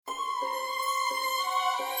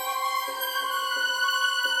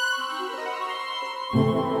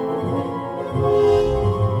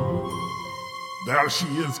There she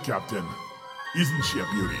is, Captain. Isn't she a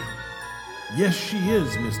beauty? Yes, she is,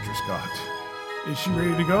 Mr. Scott. Is she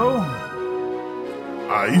ready to go?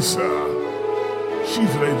 Aye, sir.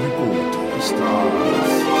 She's ready to go to the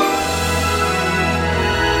stars.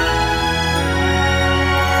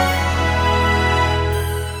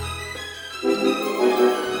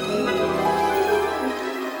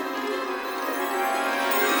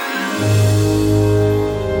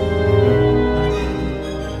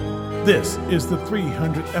 This is the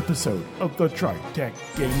 300th episode of the TriTech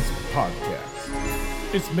Games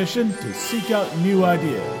Podcast. Its mission to seek out new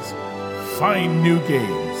ideas, find new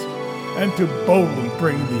games, and to boldly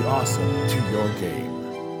bring the awesome to your game.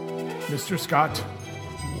 Mr. Scott,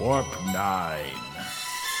 Warp 9.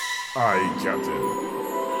 Aye, Captain.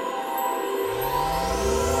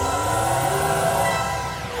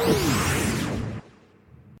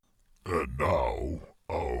 And now,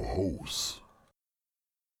 our hosts.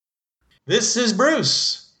 This is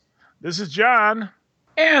Bruce. This is John.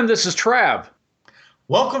 And this is Trav.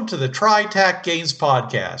 Welcome to the TriTech Games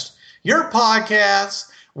Podcast. Your podcast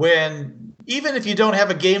when, even if you don't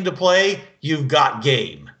have a game to play, you've got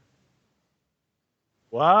game.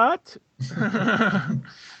 What?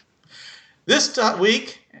 This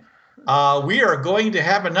week, we are going to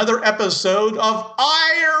have another episode of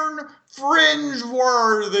Iron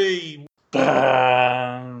Fringeworthy.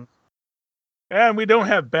 And we don't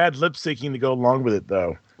have bad lip syncing to go along with it,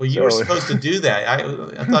 though. Well, you were supposed to do that.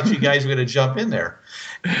 I thought you guys were going to jump in there.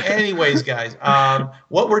 Anyways, guys,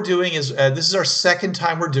 what we're doing is this is our second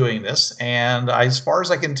time we're doing this. And as far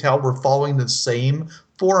as I can tell, we're following the same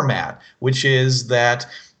format, which is that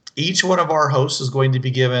each one of our hosts is going to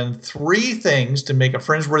be given 3 things to make a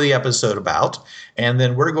Fringeworthy episode about. And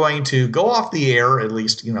then we're going to go off the air, at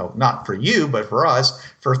least, not for you, but for us,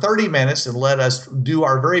 for 30 minutes and let us do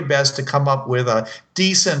our very best to come up with a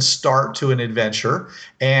decent start to an adventure.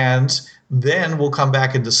 And then we'll come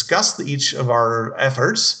back and discuss each of our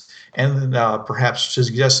efforts and perhaps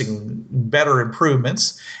suggesting better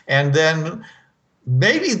improvements. And then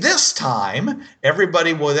maybe this time,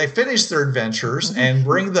 everybody they finish their adventures and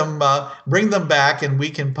bring them back, and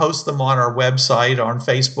we can post them on our website, on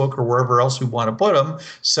Facebook, or wherever else we want to put them,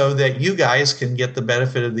 so that you guys can get the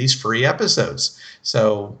benefit of these free episodes.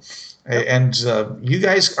 So, and you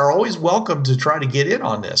guys are always welcome to try to get in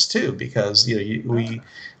on this too, because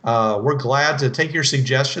we're glad to take your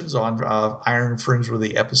suggestions on Iron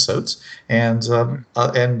Fringeworthy episodes, and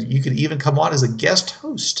you can even come on as a guest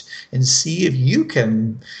host and see if you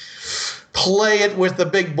can play it with the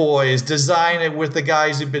big boys, design it with the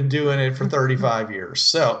guys who've been doing it for 35 years.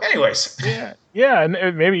 So, anyways, yeah,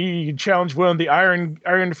 and maybe you can challenge one of the Iron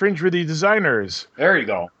Fringeworthy designers. There you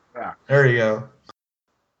go. Yeah, there you go.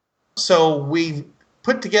 So we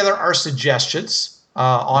put together our suggestions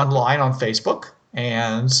online on Facebook.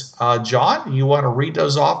 And John, you want to read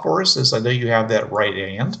those off for us, as I know you have that right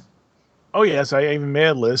hand. Oh, yes, I even made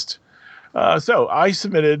a list. So I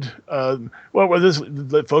submitted,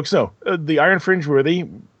 let folks know, the Iron Fringeworthy,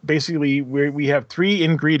 basically we have 3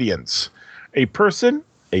 ingredients: a person,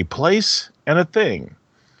 a place, and a thing.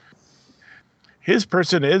 His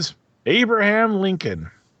person is Abraham Lincoln.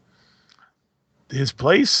 His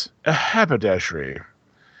place, a haberdashery.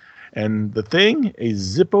 And the thing, a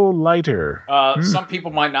Zippo lighter. Some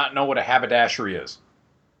people might not know what a haberdashery is.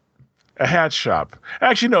 A hat shop.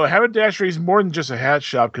 Actually, no, a haberdashery is more than just a hat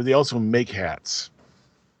shop, because they also make hats.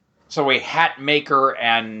 So a hat maker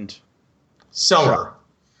and seller.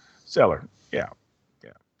 Seller, yeah.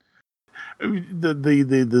 The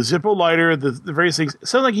Zippo lighter, the various things. It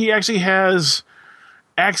sounds like he actually has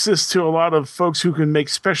access to a lot of folks who can make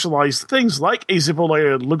specialized things, like a Zippo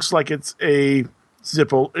lighter. It looks like it's a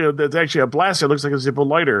Zippo. That's actually a blaster. It looks like a Zippo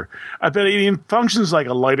lighter. I bet it even functions like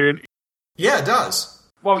a lighter. Yeah, it does.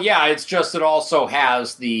 Well, yeah, it's just it also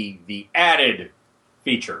has the added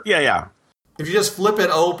feature. Yeah. If you just flip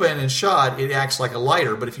it open and shut, it acts like a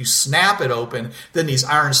lighter. But if you snap it open, then these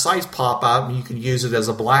iron sights pop out, and you can use it as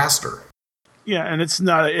a blaster. Yeah, and it's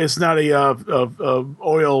not a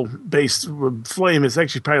oil based flame. It's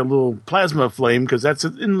actually probably a little plasma flame, because that's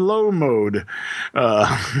in low mode.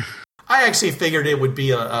 I actually figured it would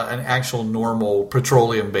be an actual normal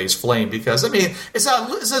petroleum-based flame, because, I mean, it's a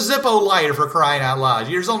Zippo lighter, for crying out loud.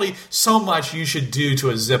 There's only so much you should do to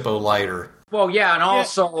a Zippo lighter. Well, yeah, and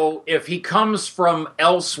also, if he comes from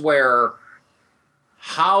elsewhere,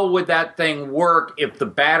 how would that thing work if the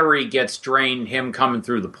battery gets drained, him coming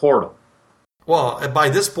through the portal? Well, by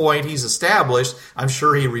this point, he's established. I'm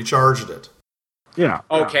sure he recharged it. Yeah.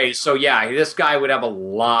 Okay, so yeah, this guy would have a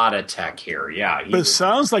lot of tech here. Yeah. But it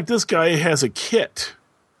sounds like this guy has a kit.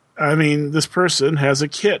 I mean, this person has a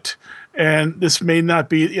kit. And this may not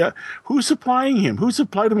be. Who's supplying him? Who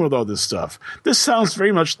supplied him with all this stuff? This sounds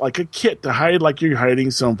very much like a kit to hide, like you're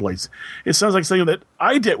hiding someplace. It sounds like something that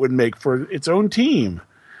IDET would make for its own team.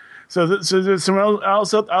 So there's someone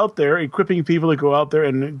else out there equipping people to go out there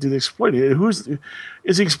and do the exploiting.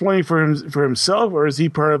 Is he exploiting for himself, or is he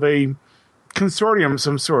part of a consortium of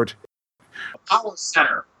some sort? A power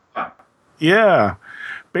center. Yeah.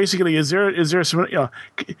 Basically, is there some?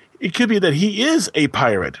 It could be that he is a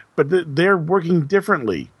pirate, but they're working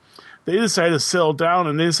differently. They decide to settle down,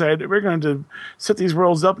 and they decide we're going to set these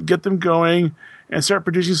worlds up, get them going, and start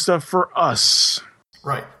producing stuff for us.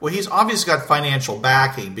 Right. Well, he's obviously got financial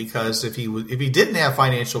backing, because if he didn't have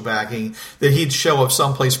financial backing, then he'd show up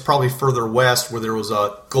someplace probably further west where there was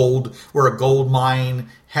a gold mine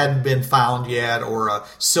hadn't been found yet, or a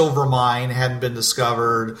silver mine hadn't been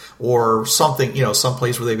discovered, or something,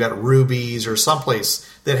 someplace where they've got rubies, or someplace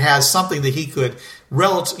that has something that he could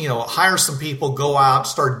hire some people, go out,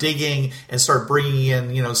 start digging, and start bringing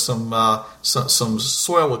in, some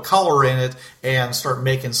soil with color in it, and start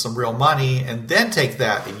making some real money, and then take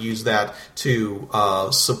that and use that to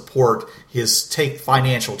support his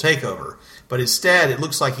financial takeover. But instead, it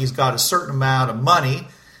looks like he's got a certain amount of money.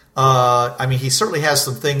 He certainly has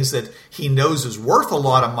some things that he knows is worth a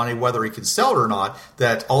lot of money, whether he can sell it or not.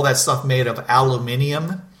 That all that stuff made of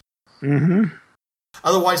aluminium. Mm-hmm.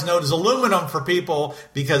 Otherwise known as aluminum for people,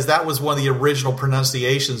 because that was one of the original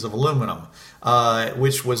pronunciations of aluminum,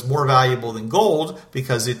 which was more valuable than gold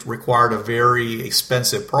because it required a very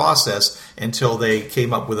expensive process until they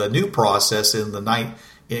came up with a new process in the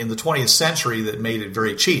 20th century that made it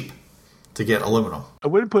very cheap to get aluminum. I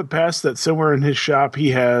wouldn't put past that somewhere in his shop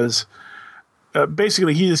he has.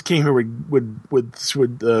 Basically, he just came here with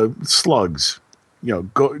slugs,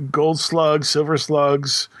 gold slugs, silver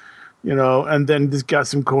slugs. And then just got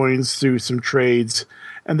some coins through some trades,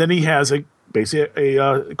 and then he has basically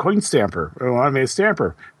a coin stamper, an automated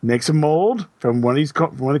stamper. Makes a mold from one of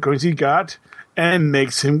the coins he got, and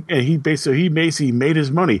makes him. And he basically made his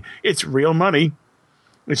money. It's real money.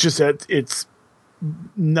 It's just that it's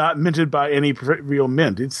not minted by any real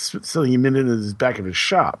mint. It's something he minted in the back of his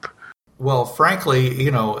shop. Well, frankly,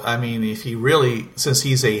 if he really, since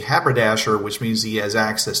he's a haberdasher, which means he has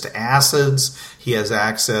access to acids, he has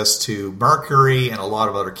access to mercury and a lot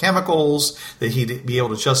of other chemicals that he'd be able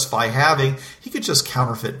to justify having, he could just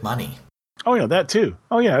counterfeit money. Oh, yeah, that too.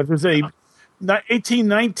 Oh, yeah, if it was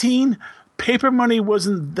 1819, paper money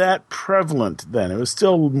wasn't that prevalent then. It was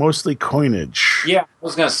still mostly coinage. Yeah, I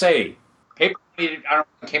was going to say, paper money I don't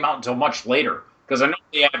think came out until much later, because I know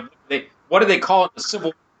what do they call it, the Civil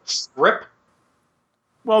War? Scrip?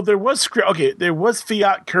 Well, there was there was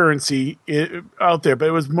fiat currency out there, but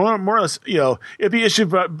it was more or less, it'd be issued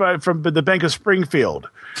from the Bank of Springfield.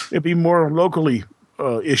 It'd be more locally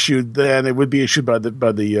issued than it would be issued by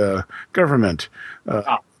the government.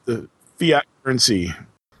 The fiat currency.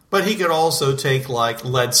 But he could also take like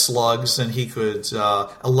lead slugs, and he could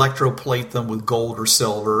electroplate them with gold or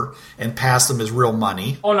silver and pass them as real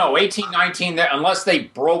money. Oh no, 1819. Unless they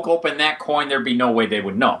broke open that coin, there'd be no way they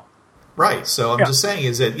would know. Right. So I'm just saying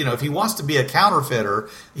is that if he wants to be a counterfeiter,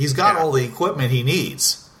 he's got all the equipment he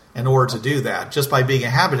needs in order to do that, just by being a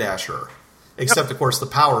haberdasher. Except, of course, the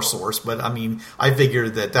power source. But, I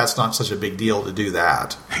figured that that's not such a big deal to do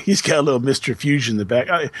that. He's got a little Mr. Fusion in the back.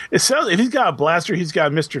 It sounds, if he's got a blaster, he's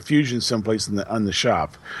got a Mr. Fusion someplace on the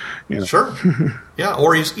shop. Sure. Yeah,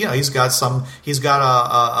 or he's got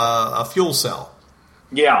a fuel cell.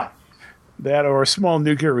 Yeah. That or a small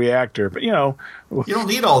nuclear reactor. But, you don't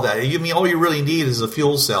need all that. All you really need is a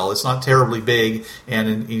fuel cell. It's not terribly big,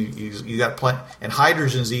 and you got plenty. And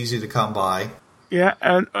hydrogen's easy to come by. Yeah,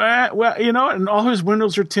 and and all his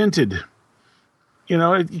windows are tinted.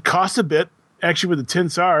 It costs a bit. Actually, with the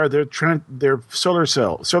tints they're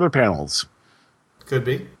solar panels. Could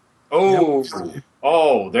be.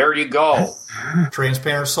 Oh, there you go.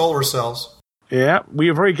 Transparent solar cells. Yeah,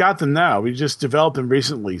 we've already got them now. We just developed them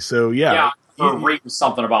recently. So yeah, I reading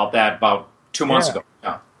something about that about 2 months ago.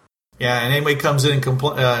 Yeah. Yeah, and anybody comes in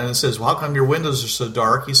and says, "Well, how come your windows are so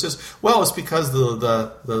dark?" He says, "Well, it's because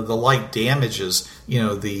the light damages,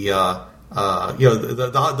 the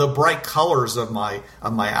bright colors of my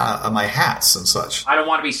hats and such." I don't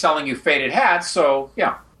want to be selling you faded hats, so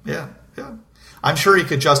yeah. Yeah. I'm sure he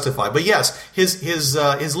could justify, but yes, his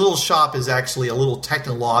little shop is actually a little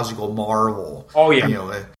technological marvel. Oh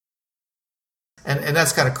yeah. And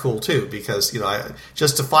that's kind of cool too, because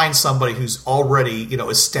just to find somebody who's already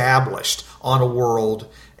established on a world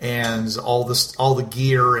and all the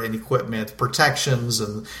gear and equipment, protections,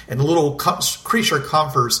 and little creature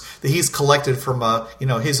comforts that he's collected from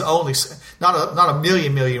his own, not a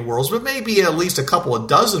million worlds, but maybe at least a couple of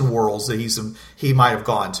dozen worlds that he might have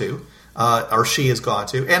gone to, or she has gone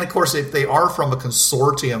to. And of course, if they are from a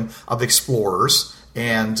consortium of explorers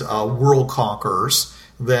and world conquerors,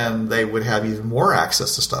 then they would have even more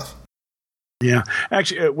access to stuff. Yeah.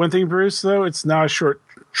 Actually, one thing, Bruce, though, it's not a short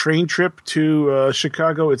train trip to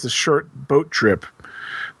Chicago. It's a short boat trip.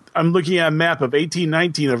 I'm looking at a map of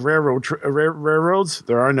 1819 of railroads.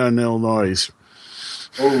 There are none in Illinois.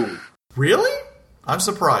 Oh. Really? I'm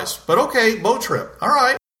surprised. But okay, boat trip. All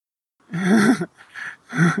right.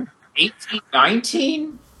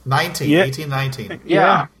 1819? 1819.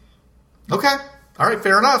 Yeah. Okay. All right,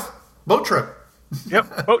 fair enough. Boat trip.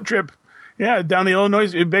 Yep, boat trip. Yeah, down the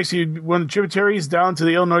Illinois. Basically, one of the tributaries down to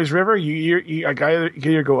the Illinois River. You can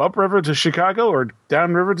either go upriver to Chicago or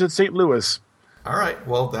downriver to St. Louis. All right,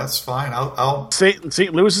 well, that's fine. I'll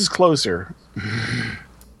St. Louis is closer.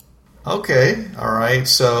 Okay, all right.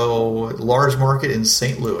 So, large market in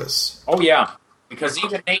St. Louis. Oh yeah, because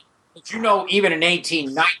even in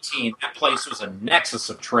 1819, that place was a nexus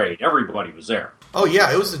of trade. Everybody was there. Oh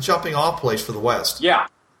yeah, it was the jumping off place for the West. Yeah.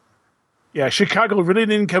 Yeah, Chicago really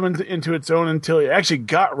didn't come into its own until it actually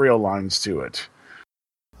got rail lines to it.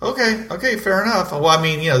 Okay, fair enough. Well, I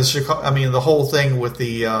mean, the whole thing with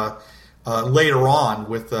the later on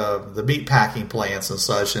with the meat packing plants and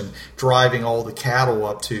such, and driving all the cattle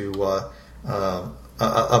up to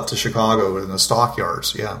Chicago in the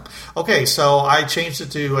stockyards. Yeah. Okay, so I changed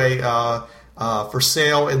it to a for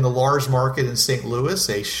sale in the large market in St. Louis,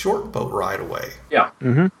 a short boat ride away. Yeah.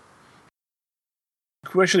 Mm-hmm.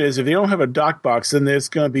 Question is, if they don't have a dock box, then there's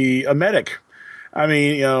going to be a medic. I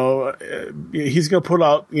mean, he's going to put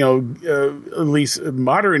out, at least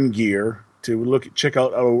modern gear to check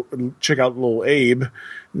out little Abe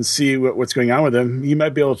and see what's going on with him. You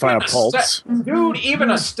might be able to find a pulse. Dude, even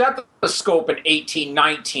a stethoscope in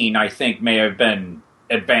 1819, I think, may have been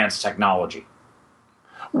advanced technology.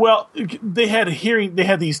 Well, they had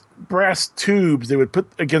these brass tubes they would put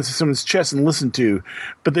against someone's chest and listen to,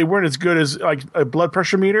 but they weren't as good as like a blood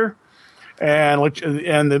pressure meter. And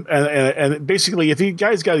basically, if the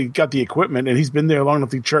guy's got the equipment and he's been there long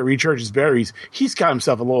enough to recharge his batteries, he's got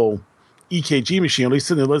himself a little EKG machine. At least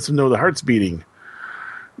that lets him know the heart's beating.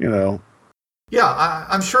 Yeah,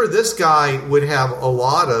 I'm sure this guy would have a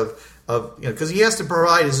lot of because he has to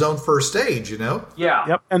provide his own first aid. Yeah.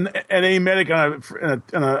 Yep. And a medic on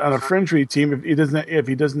a Fringery team, if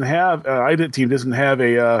he doesn't have IDIT team doesn't have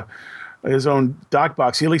his own dock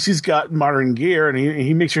box, at least he's got modern gear, and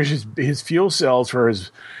he makes sure his fuel cells for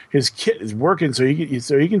his kit is working, so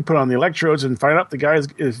he can put on the electrodes and find out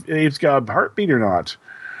if Abe's got a heartbeat or not.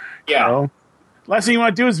 Yeah. Last thing you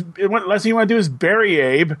want to do is bury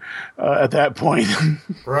Abe at that point.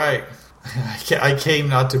 Right. I came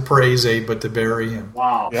not to praise Abe, but to bury him.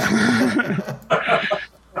 Wow. Yeah.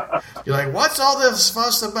 You're like, what's all this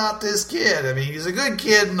fuss about this kid? I mean, he's a good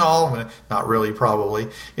kid and all. Not really, probably.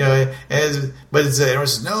 But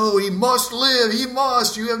it's no, he must live. He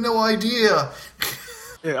must. You have no idea.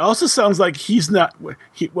 It also sounds like he's not.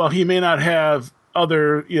 He may not have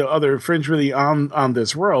other fringe really on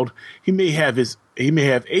this world. He may have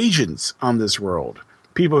agents on this world.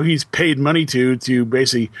 People he's paid money to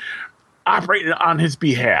basically operate on his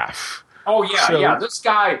behalf. Oh yeah, This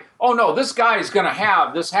guy is going to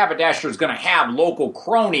have this haberdasher is going to have local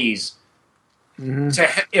cronies,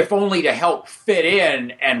 if only to help fit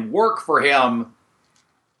in and work for him,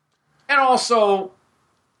 and also,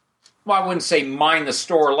 well, I wouldn't say mind the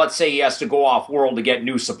store. Let's say he has to go off world to get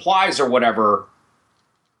new supplies or whatever.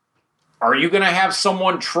 Are you going to have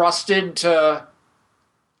someone trusted to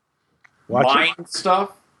mine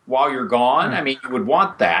stuff while you're gone? I mean, you would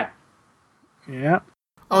want that. Yeah.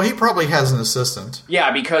 Oh, he probably has an assistant.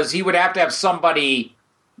 Yeah, because he would have to have somebody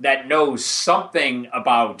that knows something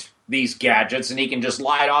about these gadgets, and he can just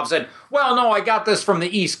lie it off and say, well, no, I got this from the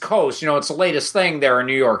East Coast. It's the latest thing there in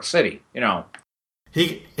New York City,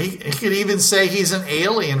 He could even say he's an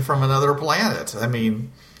alien from another planet. I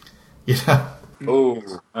mean, Ooh.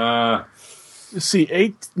 See,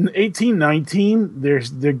 1819,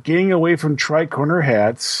 they're getting away from tri-corner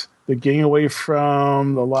hats. They're getting away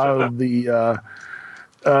from a lot of the...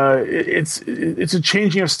 it's a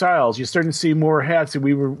changing of styles. You're starting to see more hats that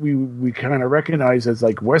we kind of recognize as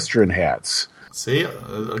like Western hats. See,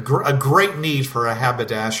 a great need for a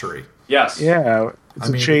haberdashery. Yes. Yeah, it's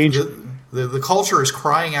a change. The culture is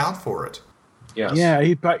crying out for it. Yes. Yeah,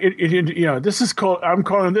 this is called. I'm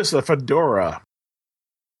calling this a fedora.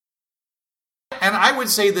 I would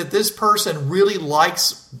say that this person really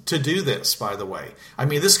likes to do this, by the way. I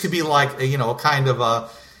mean, this could be like, a kind of a,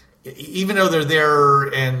 even though they're there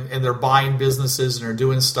and they're buying businesses and they're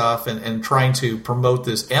doing stuff and trying to promote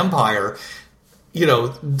this empire, in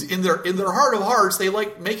their heart of hearts, they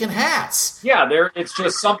like making hats. Yeah, it's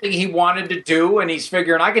just something he wanted to do, and he's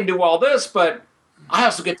figuring, I can do all this, but I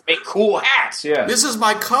also get to make cool hats. Yeah, this is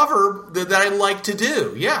my cover that I like to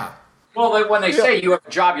do. Yeah. Well, when they say you have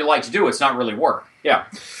a job you like to do, it's not really work. Yeah.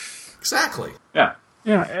 Exactly. Yeah.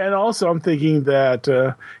 Yeah, and also I'm thinking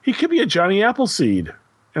that he could be a Johnny Appleseed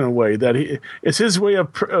in a way, that it's his way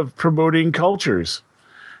of promoting cultures,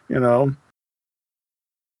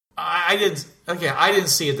 I didn't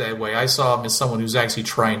see it that way. I saw him as someone who's actually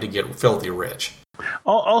trying to get filthy rich.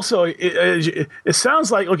 Also, it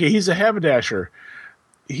sounds like, okay, he's a haberdasher.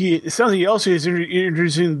 It sounds like he also is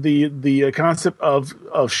introducing the concept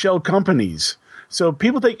of shell companies. So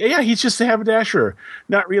people think, yeah, he's just a haberdasher,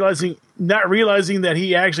 not realizing that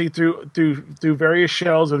he actually through various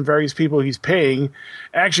shells and various people he's paying,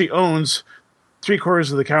 actually owns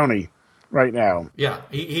 3/4 of the county right now. Yeah,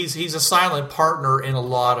 he's a silent partner in a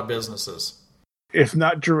lot of businesses, if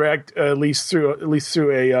not direct, at least through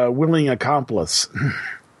a willing accomplice.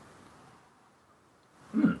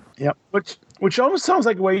 Yep, which almost sounds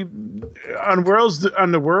like a way on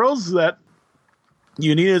the worlds that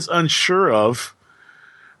UNITA is unsure of.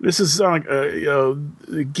 This is like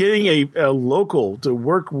getting a local to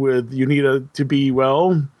work with UNITA to be,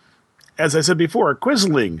 well, as I said before,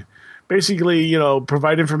 quisling. Basically,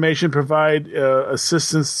 provide information, provide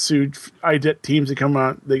assistance to IDET teams that come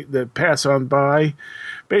on, that pass on by.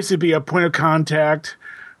 Basically, be a point of contact,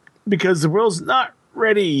 because the world's not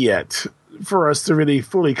ready yet for us to really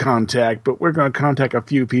fully contact. But we're going to contact a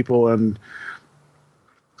few people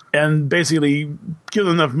and basically give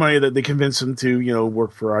them enough money that they convince them to,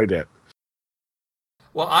 work for IDET.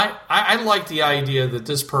 Well, I like the idea that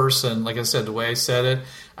this person, like I said, the way I said it,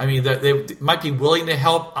 I mean, that they might be willing to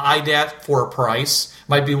help IDET for a price,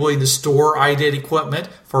 might be willing to store IDET equipment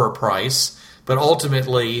for a price, but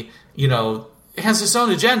ultimately, it has its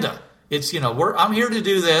own agenda. It's, I'm here to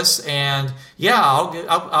do this, and yeah,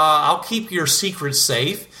 I'll keep your secrets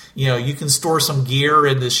safe. You can store some gear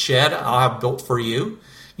in this shed I'll have built for you.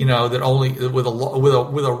 That only with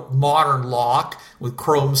a modern lock with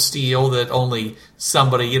chrome steel that only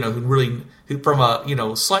somebody who from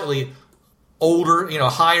a slightly older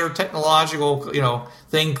higher technological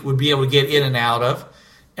thing would be able to get in and out of,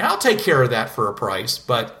 and I'll take care of that for a price.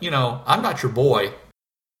 But I'm not your boy.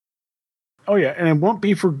 Oh yeah, and it won't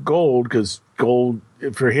be for gold, because gold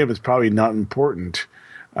for him is probably not important.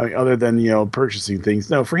 Other than purchasing things.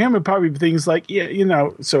 No, for him it'd probably be things like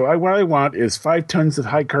So what I want is 5 tons of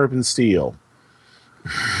high carbon steel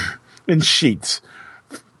in sheets,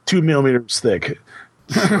 2 millimeters thick.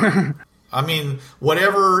 I mean,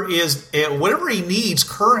 whatever he needs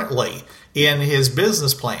currently in his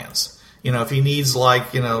business plans. If he needs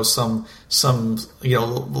some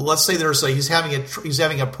let's say he's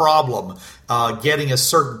having a problem getting a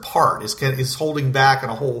certain part, is holding back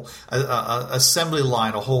on a whole assembly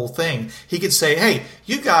line, a whole thing. He could say, hey,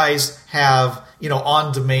 you guys have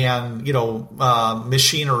on demand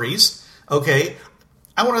machineries. Okay,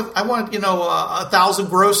 I want 1,000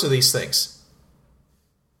 gross of these things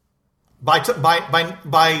by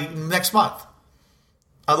next month.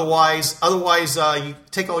 Otherwise, you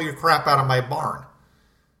take all your crap out of my barn.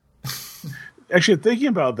 Actually, thinking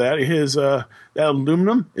about that, that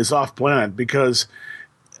aluminum is off planet, because,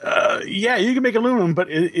 you can make aluminum, but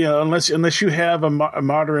unless you have a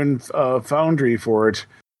modern foundry for it.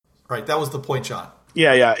 Right, that was the point, John.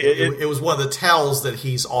 Yeah. It was one of the tells that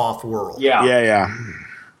he's off world. Yeah.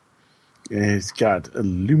 It's got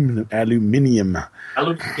aluminium.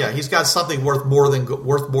 Yeah, he's got something worth more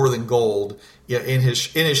than gold. Yeah, in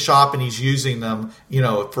his shop, and he's using them,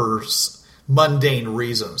 for mundane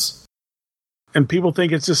reasons. And people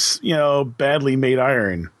think it's just badly made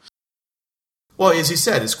iron. Well, as he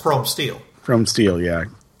said, it's chrome steel. Chrome steel, yeah.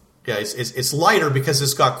 Yeah, it's lighter because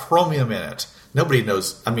it's got chromium in it. Nobody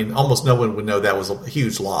knows. I mean, almost no one would know that was a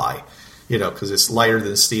huge lie. Because it's lighter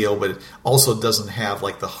than steel, but it also doesn't have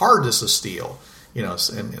like the hardness of steel.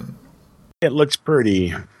 And it looks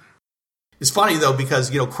pretty. It's funny though, because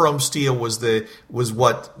chrome steel was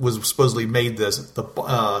what was supposedly made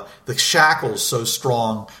the shackles so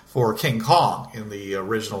strong for King Kong in the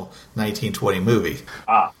original 1920 movie.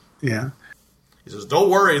 Yeah. He says, "Don't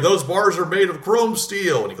worry, those bars are made of chrome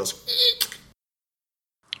steel," and he goes, "Eek."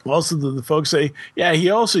 Also, the folks say, yeah, he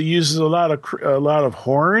also uses a lot of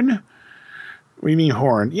horn. What do you mean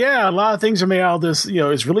horn? Yeah, a lot of things are made out of this.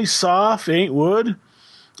 It's really soft. It ain't wood.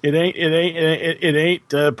 It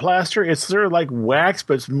ain't plaster. It's sort of like wax,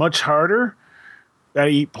 but it's much harder. I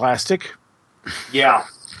eat plastic. Yeah.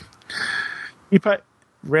 He put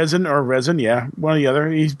resin, yeah, one or the other.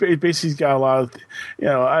 He's basically got a lot of,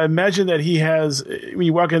 I imagine that he has. When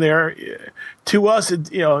you walk in there, to us,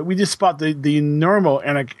 we just spot the normal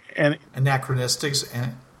and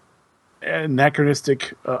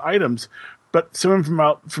anachronistic items, but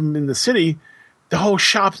someone from in the city, the whole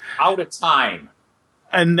shop's out of time.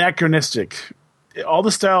 Anachronistic. All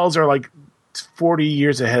the styles are like 40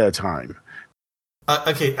 years ahead of time.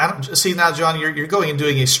 Okay, see now, John, you're going and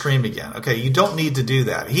doing extreme again. Okay, you don't need to do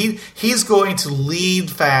that. He's going to lead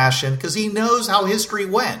fashion because he knows how history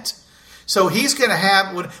went. So he's going to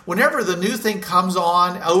have, whenever the new thing comes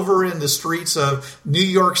on over in the streets of New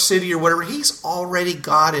York City or whatever, he's already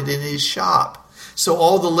got it in his shop. So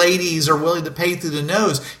all the ladies are willing to pay through the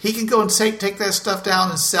nose. He can go and take that stuff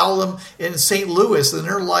down and sell them in St. Louis. And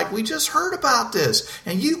they're like, we just heard about this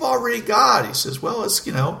and you've already got it. He says, well, it's,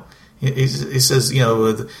 he says,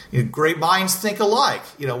 great minds think alike.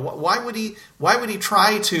 Why would he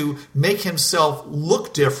try to make himself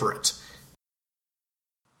look different?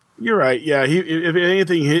 You're right. Yeah, if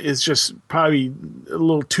anything, it's just probably a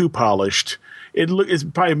little too polished. It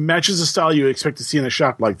probably matches the style you expect to see in a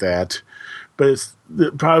shop like that, but it's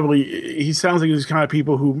probably he sounds like these kind of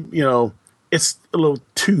people who it's a little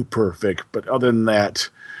too perfect. But other than that.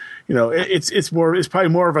 It's probably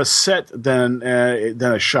more of a set than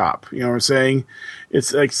a shop. You know what I'm saying?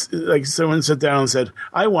 It's like someone sat down and said,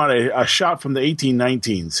 "I want a shop from the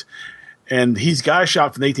 1819s," and he's got a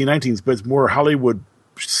shop from the 1819s, but it's more Hollywood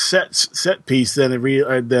set piece than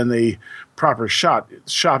a proper shop.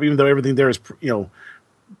 Even though everything there is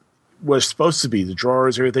was supposed to be the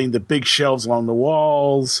drawers, everything, the big shelves along the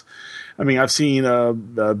walls. I mean, I've seen,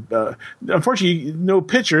 unfortunately, no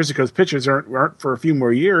pictures because pictures aren't for a few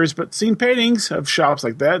more years, but seen paintings of shops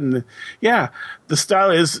like that. And yeah, the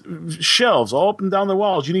style is shelves all up and down the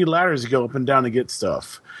walls. You need ladders to go up and down to get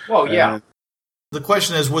stuff. Well, yeah. The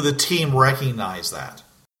question is, would the team recognize that?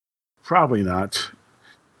 Probably not.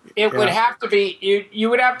 It would have to be,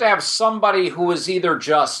 you would have to have somebody who is either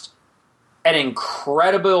just an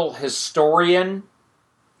incredible historian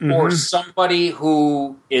or somebody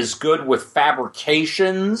who is good with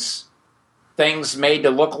fabrications, things made to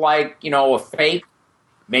look like, a fake.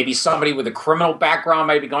 Maybe somebody with a criminal background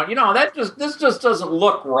may be going, this just doesn't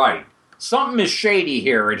look right. Something is shady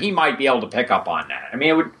here, and he might be able to pick up on that. I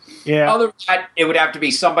mean, other than that, it would have to be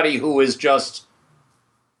somebody who is just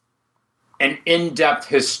an in-depth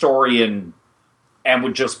historian and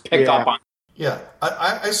would just pick up on. Yeah,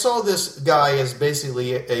 I saw this guy as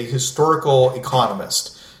basically a historical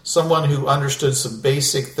economist. Someone who understood some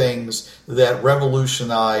basic things that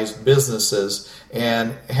revolutionized businesses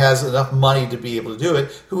and has enough money to be able to do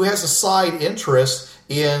it, who has a side interest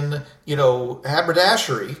in,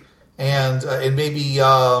 haberdashery and maybe,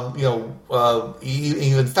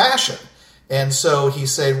 even fashion. And so he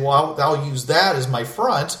said, well, I'll use that as my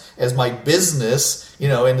front, as my business,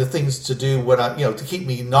 and the things to do to keep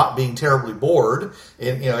me not being terribly bored.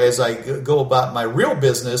 And, as I go about my real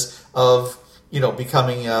business of,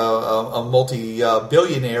 becoming a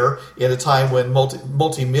multi-billionaire at a time when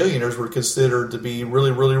multi-millionaires were considered to be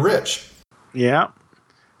really, really rich. Yeah.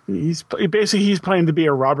 He's playing to be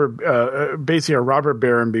a robber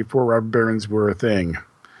baron before robber barons were a thing.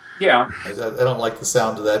 Yeah. I don't like the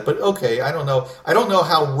sound of that, but okay. I don't know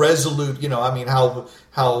how resolute,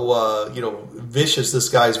 how vicious this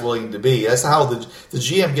guy's willing to be. That's how the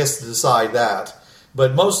GM gets to decide that.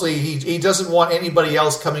 But mostly he doesn't want anybody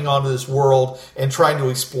else coming onto this world and trying to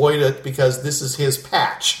exploit it because this is his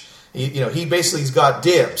patch. He basically's got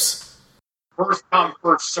dibs. First come,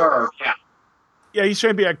 first serve. Yeah. Yeah, he's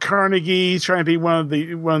trying to be a Carnegie. He's trying to be one of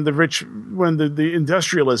the rich, the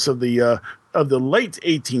industrialists of the late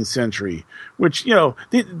 18th century. Which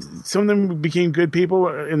some of them became good people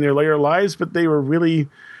in their later lives, but they were really,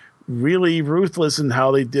 really ruthless in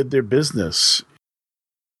how they did their business.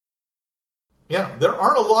 Yeah, there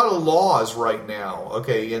aren't a lot of laws right now.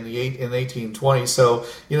 Okay, in the 1820s. So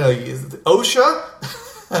OSHA,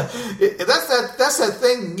 that's that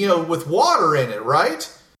thing with water in it,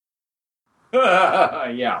 right?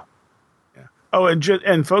 Yeah. Oh,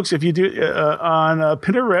 and folks, if you do on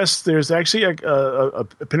Pinterest, there's actually a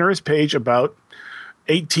Pinterest page about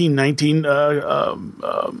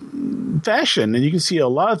 1819 fashion, and you can see a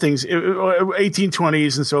lot of things,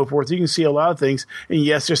 1820s and so forth. You can see a lot of things, and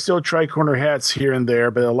yes, there's still tri-corner hats here and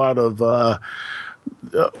there, but a lot of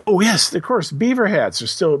yes, of course, beaver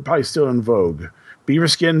hats are probably still in vogue. Beaver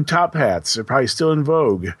skin top hats are probably still in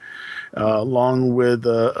vogue. along with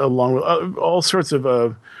all sorts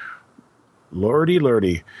of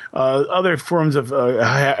lordy, other forms of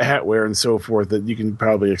hat wear and so forth that you can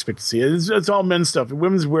probably expect to see. It's all men's stuff.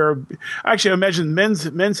 Women's wear, actually, I imagine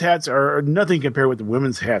men's hats are nothing compared with the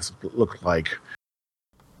women's hats look like.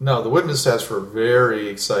 No, the women's hats were very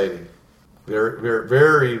exciting, very, very,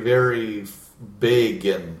 very, very big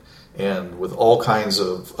and with all kinds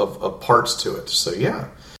of parts to it. So yeah.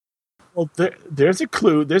 Well, there's a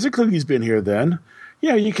clue. There's a clue he's been here then.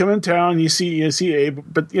 Yeah, you come in town, you see Abe,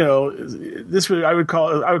 but I would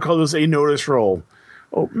call this a notice roll.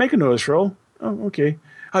 Oh, make a notice roll. Oh, okay.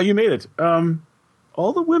 How you made it?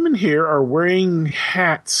 All the women here are wearing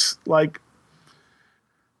hats. Like,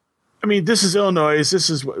 I mean, this is Illinois. This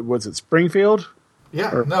is what's it? Springfield?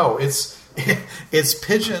 Yeah. No, it's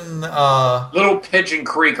Pigeon. Little Pigeon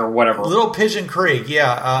Creek or whatever. Little Pigeon Creek.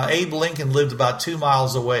 Yeah. Abe Lincoln lived about 2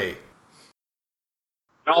 miles away.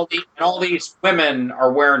 And all these women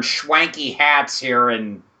are wearing schwanky hats here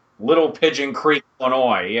in Little Pigeon Creek,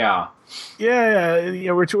 Illinois. Yeah.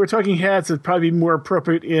 Yeah. We're talking hats that probably be more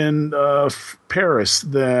appropriate in Paris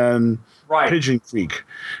than Pigeon Creek.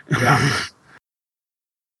 Yeah.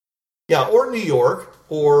 Yeah, or New York,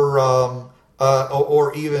 or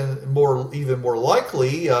even more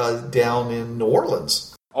likely down in New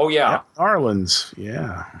Orleans. Oh yeah, New Orleans.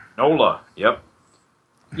 Yeah. NOLA. Yep.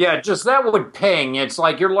 Yeah, just that would ping. It's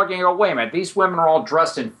like you're looking at, wait a minute, these women are all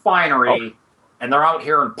dressed in finery, and they're out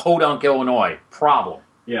here in Podunk, Illinois. Problem.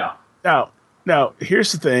 Yeah. Now,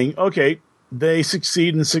 here's the thing. Okay, they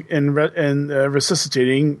succeed in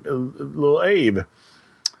resuscitating little Abe.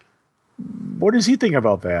 What does he think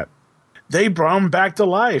about that? They brought him back to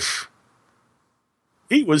life.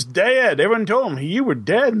 He was dead. Everyone told him you were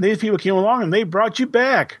dead, and these people came along and they brought you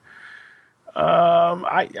back. How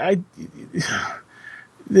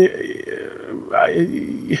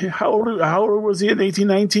old was he in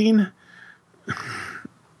 1819?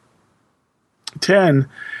 10.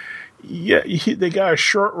 Yeah, they got a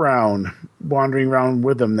short round wandering around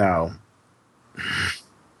with them now.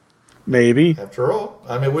 Maybe. After all,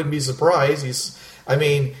 I wouldn't be surprised.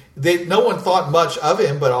 No one thought much of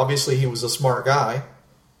him, but obviously he was a smart guy.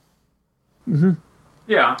 Mm-hmm.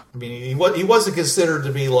 Yeah. He wasn't considered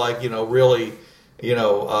to be like, really,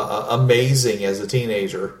 amazing as a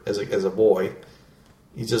teenager, as a boy.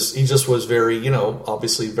 He just was very,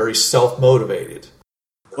 obviously very self-motivated.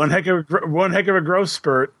 One heck of a growth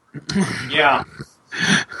spurt. Yeah.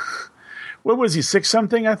 What was he,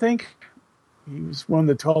 6-something, I think? He was one of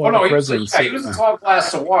the taller presidents. He was a tall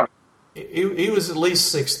glass of water. He was at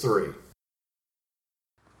least 6'3".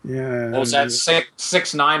 Yeah. Was that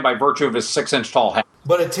 6'9" by virtue of his 6-inch tall head?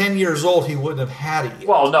 But at 10 years old, he wouldn't have had it yet.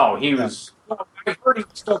 Well, no, he was. I heard he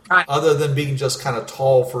was still kind of. Other than being just kind of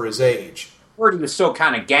tall for his age. I heard he was still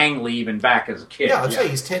kind of gangly even back as a kid. Yeah, I'd say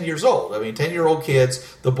he's 10 years old. 10-year-old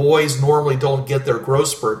kids, the boys normally don't get their growth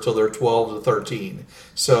spurt till they're 12 to 13.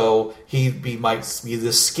 So might be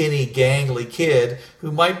this skinny, gangly kid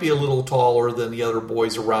who might be a little taller than the other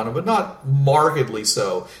boys around him, but not markedly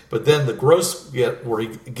so. But then the growth where he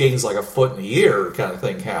gains like a foot in a year kind of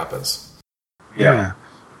thing happens. Yeah.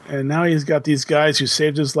 And now he's got these guys who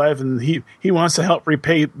saved his life, and he wants to help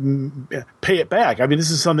pay it back.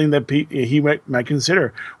 This is something that he might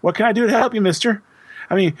consider. What can I do to help you, mister?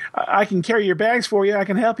 I can carry your bags for you. I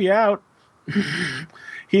can help you out.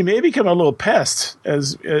 He may become a little pest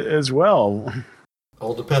as well.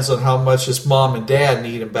 All depends on how much his mom and dad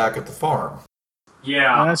need him back at the farm.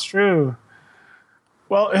 Yeah. That's true.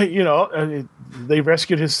 Well, they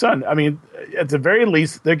rescued his son. At the very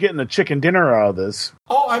least, they're getting a chicken dinner out of this.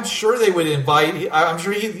 Oh, I'm sure they would invite. I'm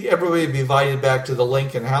sure everybody would be invited back to the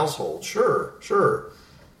Lincoln household. Sure.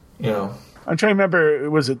 I'm trying to remember.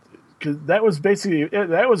 Because that was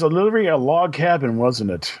literally a log cabin,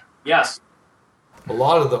 wasn't it? Yes. A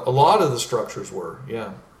lot of the structures were.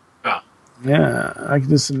 Yeah. Yeah, I can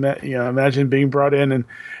just imagine being brought in and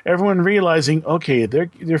everyone realizing, okay,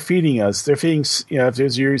 they're feeding us. They're feeding. If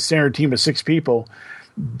there's your standard team of 6 people,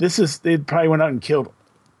 they probably went out and killed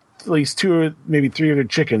at least 2 or maybe 3 other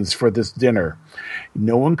chickens for this dinner.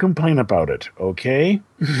 No one complain about it, okay?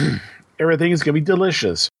 Everything is going to be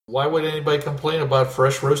delicious. Why would anybody complain about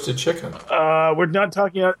fresh roasted chicken? We're not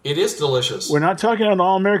talking about... It is delicious. We're not talking about an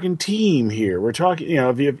all-American team here. We're talking,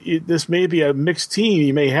 if this may be a mixed team,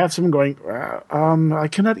 you may have someone going, I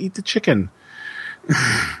cannot eat the chicken.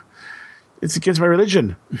 It's against my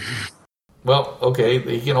religion. Well,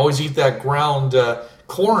 okay, you can always eat that ground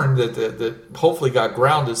corn that hopefully got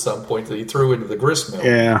ground at some point that he threw into the grist mill.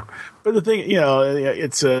 Yeah, but the thing,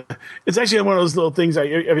 it's actually one of those little things. I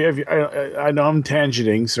know I'm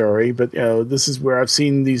tangenting, sorry, but this is where I've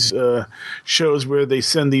seen these shows where they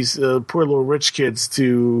send these poor little rich kids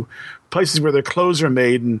to places where their clothes are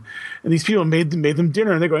made, and these people made them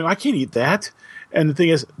dinner, and they're going, I can't eat that. And the thing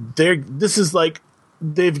is, this is like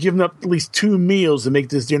they've given up at least 2 meals to make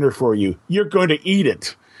this dinner for you. You're going to eat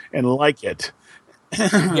it and like it.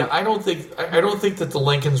 Yeah, I don't think that the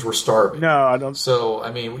Lincolns were starving. No, I don't. So I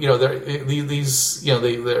mean, there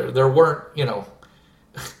weren't,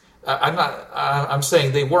 I'm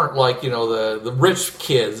saying they weren't like, the rich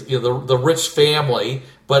kids, the rich family,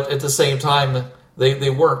 but at the same time they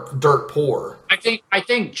weren't dirt poor. I think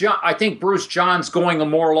Bruce John's going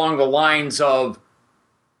more along the lines of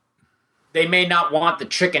they may not want the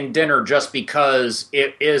chicken dinner just because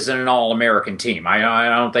it isn't an all-American team. I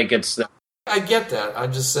don't think it's the. I get that.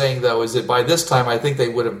 I'm just saying, though, is that by this time I think they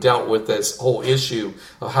would have dealt with this whole issue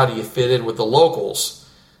of how do you fit in with the locals.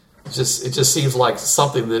 It just seems like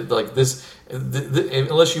something that, like this,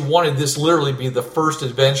 unless you wanted this literally be the first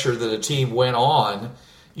adventure that a team went on,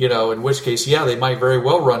 in which case, yeah, they might very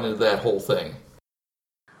well run into that whole thing.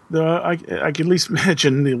 I can at least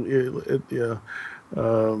imagine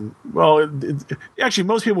actually,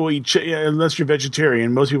 most people will eat unless you're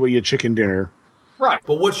vegetarian. Most people eat chicken dinner. Right.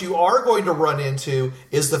 But what you are going to run into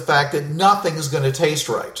is the fact that nothing is going to taste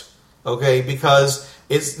right. Okay, because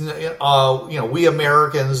it's we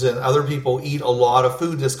Americans and other people eat a lot of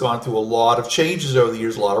food that's gone through a lot of changes over the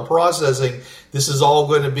years, a lot of processing. This is all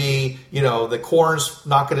going to be, the corn's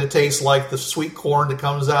not going to taste like the sweet corn that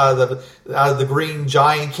comes out of the green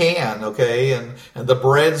giant can. Okay, and the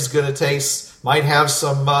bread's going to might have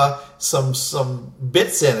some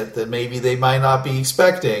bits in it that maybe they might not be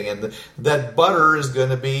expecting, and that butter is going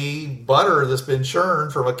to be butter that's been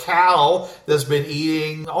churned from a cow that's been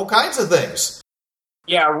eating all kinds of things.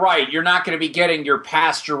 Yeah, right. You're not going to be getting your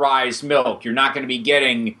pasteurized milk. You're not going to be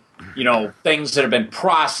getting, things that have been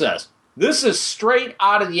processed. This is straight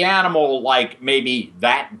out of the animal, like maybe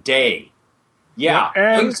that day. Yeah.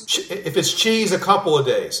 And if it's cheese, a couple of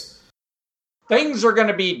days. Things are going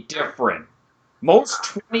to be different. Most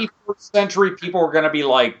 21st century people are going to be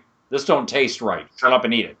like, this don't taste right. Shut up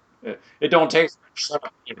and eat it. It don't taste right. Shut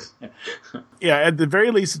up and eat it. Yeah, at the very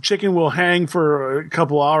least, the chicken will hang for a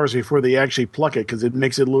couple hours before they actually pluck it, because it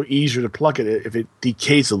makes it a little easier to pluck it if it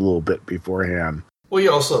decays a little bit beforehand. Well,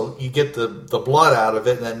 you get the blood out of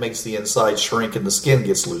it, and that makes the inside shrink and the skin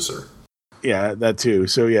gets looser. Yeah, that too.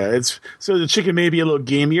 So yeah, so the chicken may be a little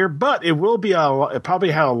gamier, but it will be it probably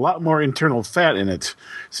have a lot more internal fat in it.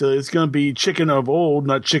 So it's going to be chicken of old,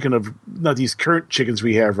 not these current chickens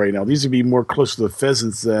we have right now. These would be more close to the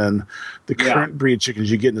pheasants than the current breed of chickens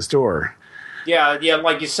you get in the store. Yeah,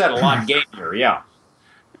 like you said, a lot gamier. Yeah.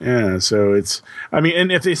 Yeah, so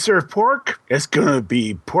and if they serve pork, it's going to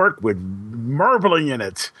be pork with marbling in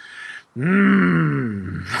it.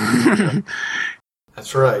 Mmm.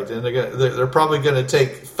 That's right, and they're probably going to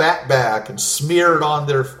take fat back and smear it on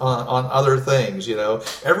on other things.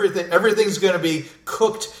 Everything's going to be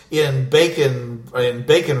cooked in bacon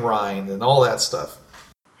rind and all that stuff.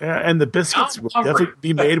 Yeah, and the biscuits will definitely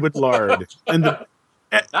be made with lard. And the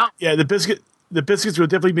biscuits will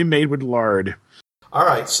definitely be made with lard. All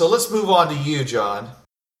right, so let's move on to you, John.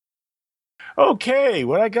 Okay,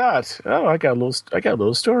 what I got? Oh, I got a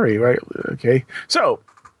little story, right? Okay, so.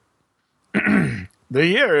 The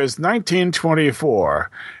year is 1924,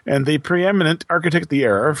 and the preeminent architect of the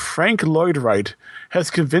era, Frank Lloyd Wright, has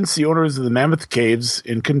convinced the owners of the Mammoth Caves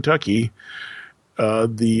in Kentucky,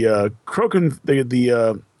 the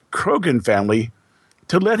Croghan family,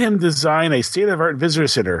 to let him design a state-of-the-art visitor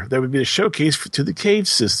center that would be a showcase to the cave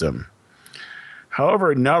system.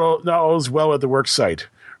 However, not all is well at the work site.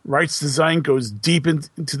 Wright's design goes deep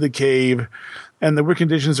into the cave, and the work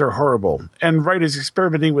conditions are horrible. And Wright is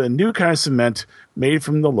experimenting with a new kind of cement made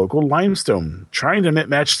from the local limestone, trying to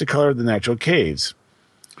match the color of the natural caves.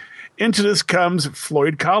 Into this comes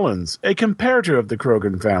Floyd Collins, a comparator of the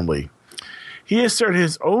Croghan family. He has started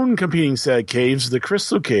his own competing set of caves, the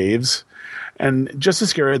Crystal Caves, and just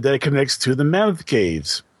discovered that it connects to the Mammoth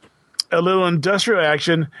Caves. A little industrial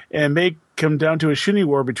action, and may come down to a shooting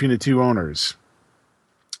war between the two owners.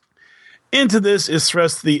 Into this is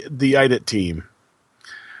thrust the IDIT team.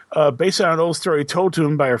 Based on an old story told to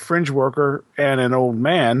him by a fringe worker and an old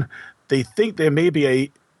man, they think there may be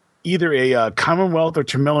either a Commonwealth or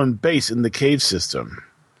Tamerlan base in the cave system.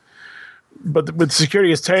 But with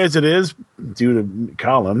security as tight as it is, due to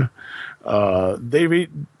Colin, they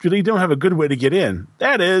really don't have a good way to get in.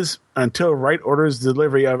 That is, until Wright orders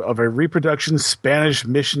delivery of a reproduction Spanish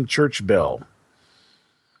Mission Church bell.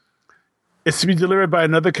 It's to be delivered by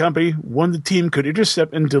another company, one the team could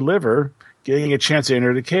intercept and deliver, getting a chance to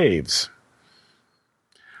enter the caves.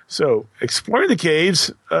 So, exploring the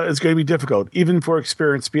caves is going to be difficult, even for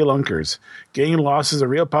experienced spelunkers. Getting lost is a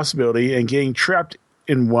real possibility, and getting trapped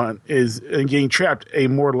a more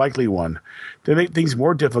likely one. To make things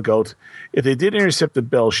more difficult, if they did intercept the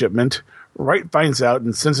bell shipment, Wright finds out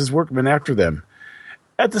and sends his workmen after them.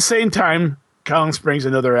 At the same time, Colin springs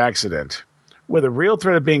another accident. With a real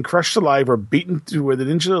threat of being crushed alive or beaten to within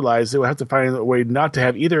an inch of their lives, they will have to find a way not to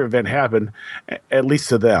have either event happen, at least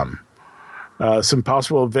to them. Some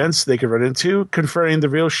possible events they could run into: confronting the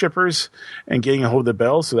real shippers and getting a hold of the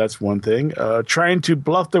bell, so that's one thing. Trying to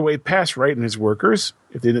bluff their way past Wright and his workers,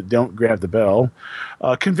 if they don't grab the bell.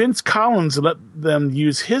 Convince Collins to let them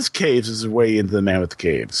use his caves as a way into the Mammoth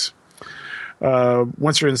Caves.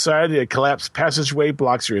 Once you're inside, a collapsed passageway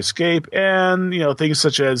blocks your escape, and things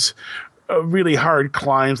such as really hard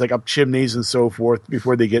climbs, like up chimneys and so forth,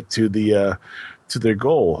 before they get to their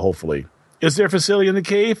goal, hopefully. Is there a facility in the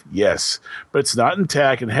cave? Yes, but it's not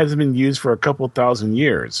intact and hasn't been used for a couple thousand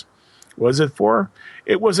years. What is it for?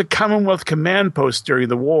 It was a Commonwealth command post during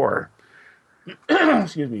the war.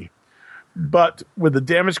 Excuse me. But with the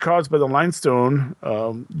damage caused by the limestone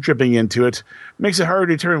dripping into it, makes it hard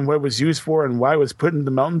to determine what it was used for and why it was put in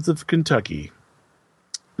the mountains of Kentucky.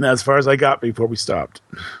 And that's as far as I got before we stopped.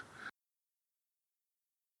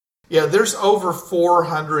 Yeah, there's over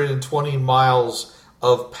 420 miles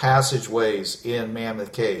of passageways in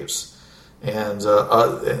Mammoth Caves, and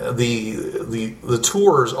the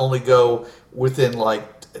tours only go within like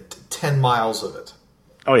 10 miles of it.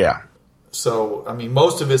 Oh yeah. So I mean,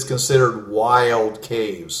 most of it's considered wild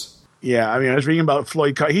caves. Yeah, I mean, I was reading about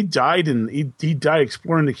Floyd. He died he died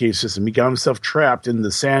exploring the cave system. He got himself trapped in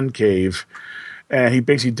the sand cave, and he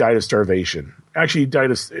basically died of starvation. Actually, he died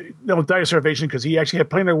of starvation because he actually had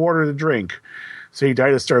plenty of water to drink, so he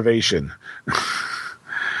died of starvation.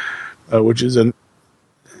 Which is an...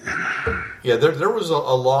 Yeah, there was a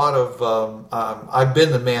lot of... I've been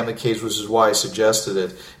to Mammoth Caves, which is why I suggested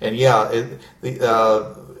it. And yeah,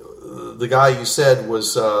 the guy you said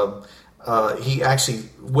was... he actually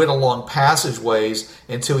went along passageways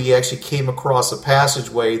until he actually came across a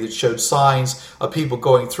passageway that showed signs of people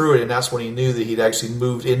going through it, and that's when he knew that he'd actually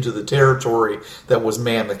moved into the territory that was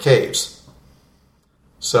Mammoth Caves.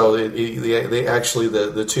 So they actually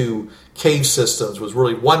the two cave systems was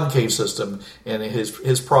really one cave system, and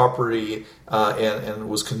his property and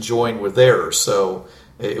was conjoined with theirs. So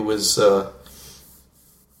it was the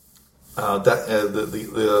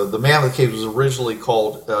Mammoth Cave was originally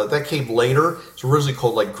called that cave later. It's originally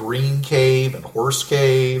called like Green Cave and Horse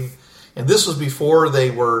Cave, and this was before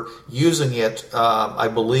they were using it, I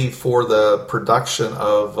believe, for the production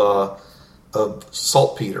of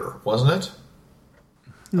saltpeter, wasn't it?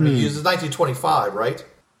 I mean, it was 1925, right?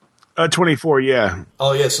 24, yeah.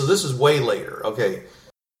 Oh, yeah, so this is way later. Okay.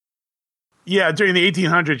 Yeah, during the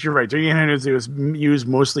 1800s, you're right. During the 1800s, it was used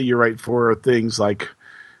mostly, you're right, for things like,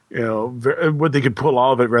 what they could pull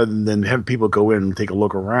all of it rather than have people go in and take a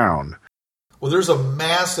look around. Well, there's a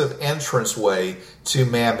massive entranceway to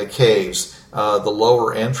Mammoth Caves, the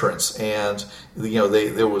lower entrance, and they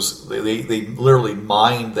literally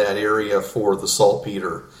mined that area for the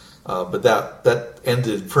saltpeter. But that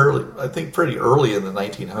ended pretty early in the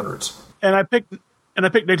 1900s. And I picked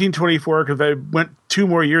 1924 because I went 2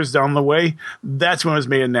 more years down the way. That's when it was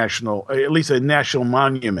made at least a national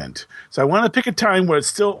monument. So I wanted to pick a time where it's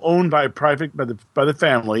still owned by by the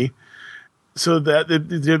family, so that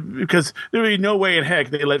because there would be no way in heck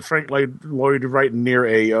they let Frank Lloyd Wright near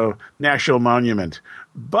a national monument,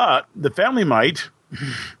 but the family might.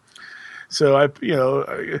 So let's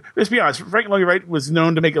be honest. Frank Lloyd Wright was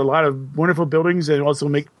known to make a lot of wonderful buildings and also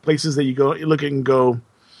make places that you look at and go,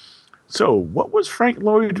 so what was Frank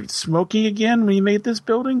Lloyd smoking again when he made this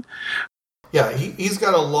building? Yeah, he's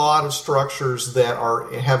got a lot of structures that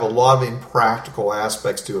have a lot of impractical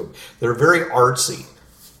aspects to them. They're very artsy,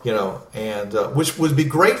 and which would be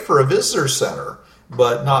great for a visitor center,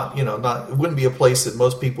 but it wouldn't be a place that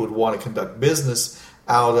most people would want to conduct business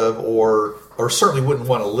out of, or certainly wouldn't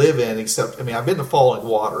want to live in. Except, I mean, I've been to Falling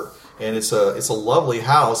Water, and it's a lovely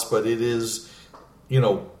house, but it is,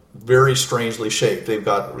 very strangely shaped. They've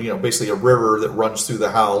got basically a river that runs through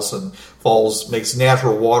the house and makes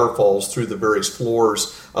natural waterfalls through the various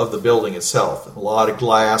floors of the building itself. And a lot of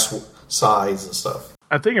glass sides and stuff.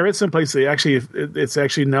 I think I read someplace it's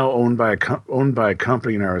actually now owned by a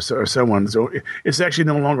company now or someone. So it's actually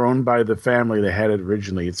no longer owned by the family that had it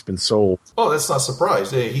originally. It's been sold. Oh, that's not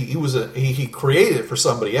surprised. He created it for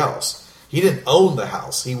somebody else. He didn't own the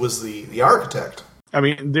house. He was the architect. I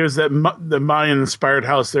mean, there's the Mayan-inspired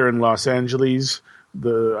house there in Los Angeles.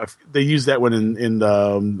 They used that one in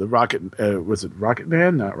the Rocket. Was it Rocket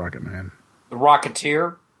Man? Not Rocket Man. The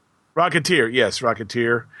Rocketeer. Rocketeer, yes,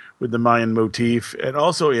 Rocketeer with the Mayan motif, and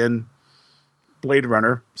also in Blade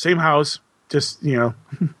Runner, same house, just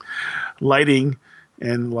lighting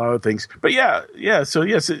and a lot of things. But yeah. So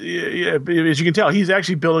yes, as you can tell, he's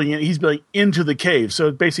actually building it. He's building into the cave. So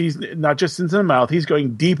basically, he's not just into the mouth. He's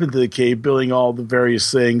going deep into the cave, building all the various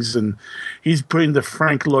things, and he's putting the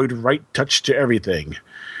Frank Lloyd Wright touch to everything.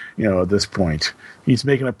 At this point, he's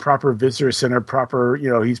making a proper visitor center.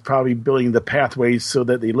 He's probably building the pathways so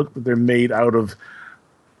that they look like they're made out of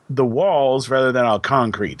the walls rather than out of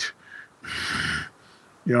concrete.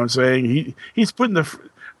 You know what I'm saying? He's putting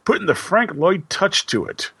the Frank Lloyd touch to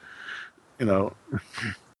it.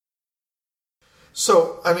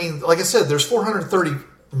 So, I mean, like I said, there's 430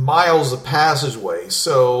 miles of passageway.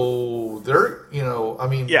 So they're,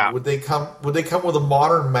 yeah. Would they come with a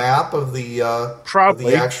modern map of the probably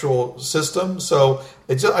of the actual system? So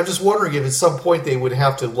I'm just wondering if at some point they would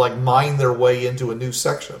have to mine their way into a new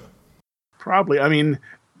section. Probably. I mean,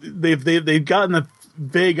 they've gotten a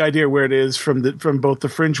vague idea where it is from both the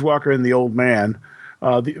Fringe Walker and the Old Man.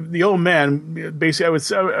 The Old Man, basically, I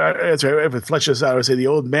would flesh this out. I would say the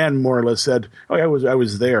Old Man more or less said, "Oh, I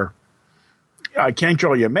was there. I can't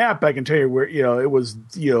draw you a map. I can tell you where it was.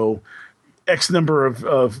 X number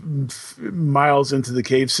of miles into the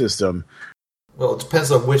cave system." Well, it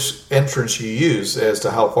depends on which entrance you use as to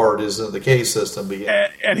how far it is in the cave system.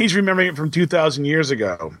 And he's remembering it from 2,000 years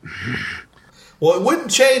ago. Well, it wouldn't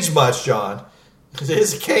change much, John. It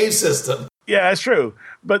is a cave system. Yeah, that's true.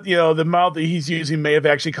 But, the mouth that he's using may have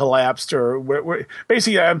actually collapsed. Or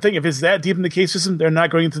basically, I'm thinking if it's that deep in the cave system, they're not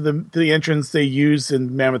going to the entrance they used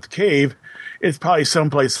in Mammoth Cave. It's probably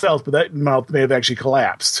someplace else, but that mouth may have actually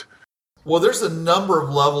collapsed. Well, there's a number of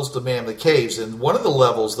levels to Mammoth Caves, and one of the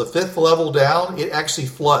levels, the 5th level down, it actually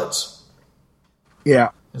floods. Yeah.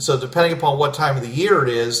 And so depending upon what time of the year it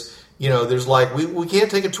is, there's we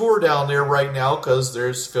can't take a tour down there right now because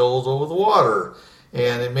there's filled with water.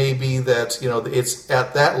 And it may be that, it's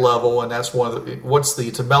at that level, and that's once the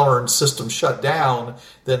Tamellaran system shut down,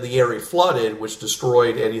 then the area flooded, which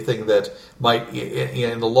destroyed anything that might,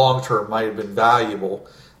 in the long term, might have been valuable.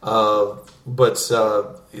 But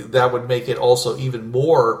that would make it also even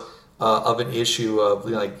more of an issue of,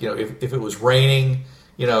 if it was raining,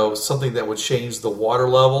 something that would change the water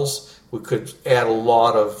levels, we could add a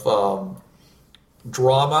lot of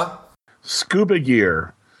drama. Scuba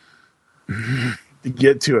gear. To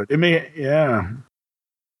get to it. It may, yeah.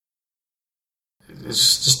 It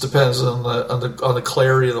just depends on the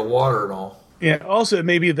clarity of the water and all. Yeah. Also, it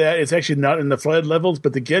may be that it's actually not in the flooded levels,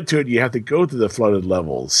 but to get to it, you have to go to the flooded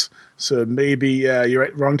levels. So maybe you're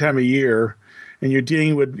at wrong time of year, and you're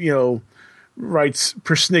dealing with Wright's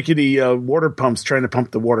persnickety water pumps trying to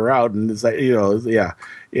pump the water out, and it's like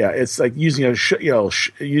it's like using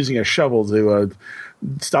using a shovel to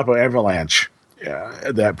stop an avalanche. Yeah,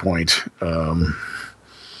 at that point.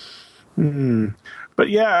 But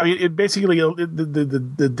yeah, I mean, it basically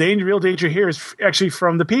the real danger here is actually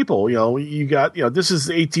from the people. You got this is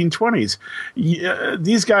the 1820s.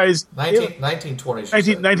 These guys 1920s.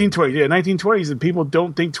 1920s, yeah, 1920s, and people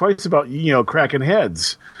don't think twice about cracking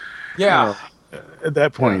heads. Yeah, at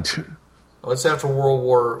that point. Yeah. Well, it's after World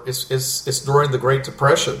War. It's during the Great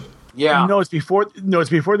Depression. Yeah. No, it's before. No, it's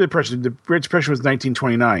before the Depression. The Great Depression was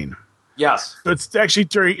 1929. Yes. So it's actually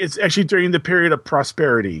during the period of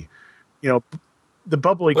prosperity. The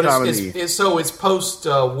bubble economy. It's post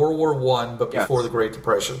World War I, but before the Great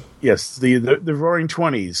Depression. Yes, the Roaring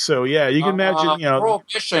 '20s. So yeah, you can imagine.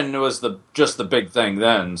 Prohibition was just the big thing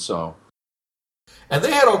then. So. And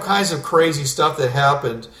they had all kinds of crazy stuff that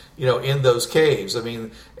happened, in those caves. I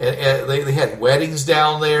mean, and they had weddings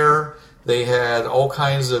down there. They had all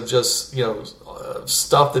kinds of just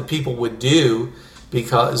stuff that people would do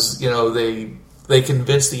because they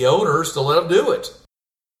convinced the owners to let them do it.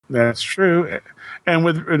 That's true. And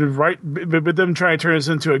with them trying to turn this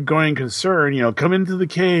into a going concern, come into the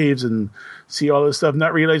caves and see all this stuff,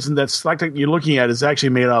 not realizing that stalactite you're looking at is actually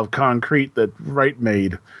made out of concrete that Wright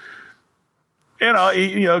made.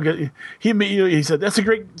 He said that's a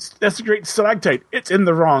great stalactite. It's in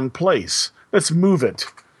the wrong place. Let's move it.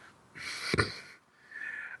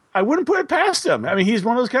 I wouldn't put it past him. I mean, he's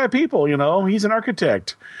one of those kind of people. He's an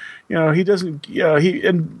architect. He doesn't.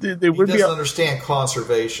 They would doesn't understand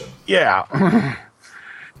conservation. Yeah.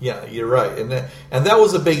 Yeah, you're right, and that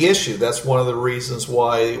was a big issue. That's one of the reasons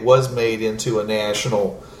why it was made into a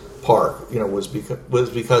national park. Was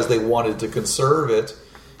because they wanted to conserve it.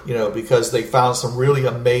 Because they found some really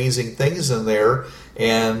amazing things in there,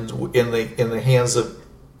 and in the hands of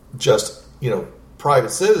just private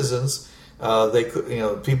citizens, they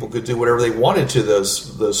could people could do whatever they wanted to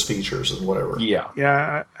those features and whatever. Yeah.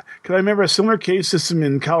 Because I remember a similar cave system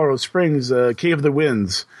in Colorado Springs, Cave of the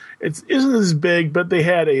Winds. It isn't as big, but they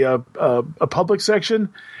had a public section,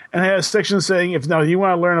 and had a section saying, if you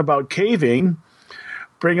want to learn about caving,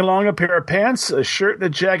 bring along a pair of pants, a shirt, and a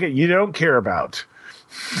jacket you don't care about.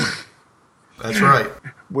 That's right.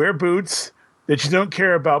 Wear boots that you don't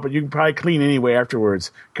care about, but you can probably clean anyway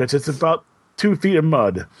afterwards, because it's about 2 feet of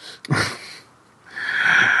mud.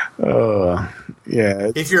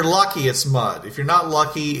 Yeah. If you're lucky, it's mud. If you're not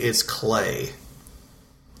lucky, it's clay.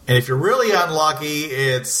 And if you're really unlucky,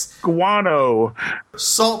 it's guano,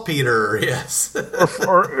 saltpeter. Yes,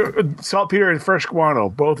 or saltpeter and fresh guano,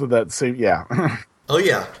 both of that same. Yeah. Oh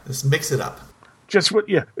yeah, just mix it up. Just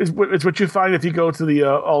it's what you find if you go to the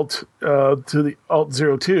Alt 02,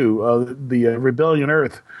 the Rebellion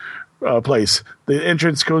Earth place. The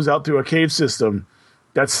entrance goes out through a cave system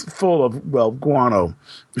that's full of guano.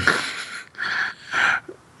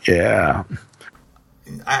 Yeah.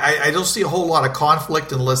 I don't see a whole lot of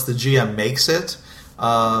conflict unless the GM makes it,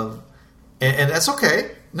 and that's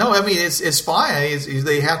okay. No, I mean it's fine.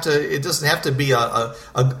 They have to. It doesn't have to be a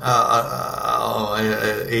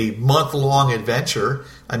month-long adventure.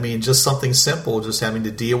 I mean, just something simple, just having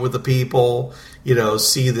to deal with the people.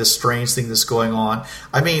 See this strange thing that's going on.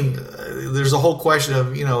 I mean, there's a whole question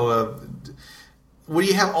of when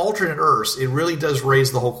you have alternate Earths, it really does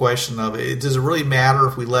raise the whole question of does it really matter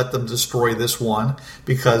if we let them destroy this one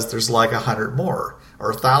because there's like 100 more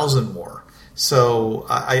or 1,000 more? So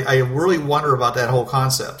I really wonder about that whole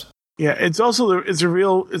concept. Yeah, it's a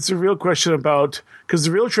real question about, because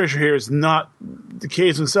the real treasure here is not the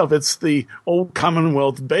caves themselves; it's the old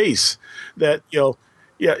Commonwealth base that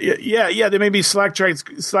Yeah, there may be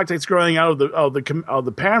stalactites growing out of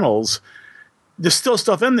the panels. There's still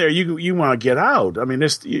stuff in there you want to get out. I mean,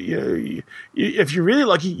 if you're really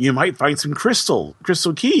lucky, you might find some crystal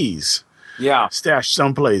keys. Yeah, stashed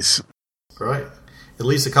someplace. Right, at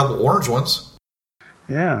least a couple orange ones.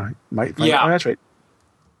 Yeah, might find. Yeah, that's right.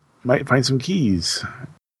 Might find some keys.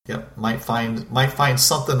 Yep, might find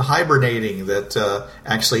something hibernating that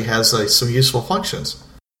actually has some useful functions.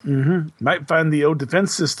 Mm-hmm. Might find the old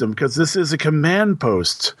defense system, because this is a command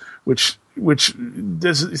post, which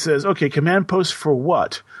this says, okay, command post for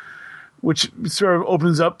what? Which sort of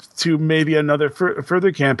opens up to maybe another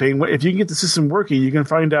further campaign. If you can get the system working, you can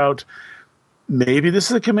find out maybe this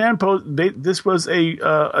is a command post. This was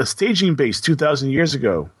a staging base 2,000 years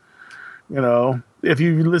ago. If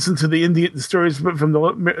you listen to the stories from the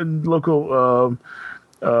local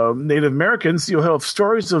Native Americans, you'll have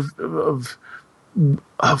stories of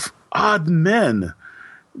odd men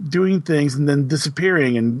doing things and then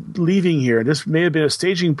disappearing and leaving here. This may have been a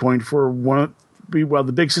staging point for while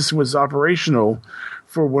the big system was operational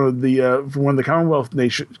for one of the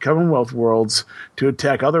Commonwealth worlds to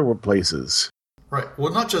attack other places. Right.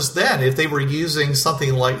 Well, not just then. If they were using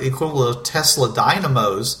something like the equivalent of Tesla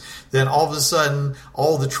dynamos, then all of a sudden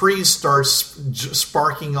all the trees start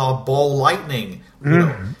sparking off ball lightning.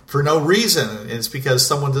 For no reason. It's because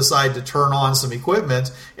someone decided to turn on some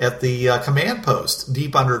equipment at the command post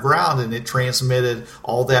deep underground, and it transmitted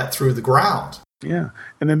all that through the ground. Yeah,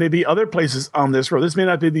 and there may be other places on this road. This may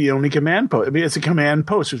not be the only command post. I mean, it's a command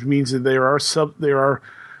post, which means that there are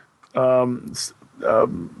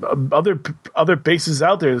other bases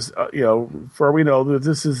out there. For all we know, that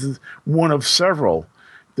this is one of several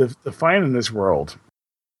to find in this world.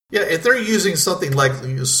 Yeah, if they're using something like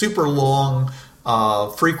super long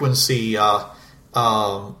frequency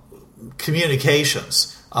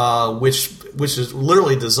communications, which is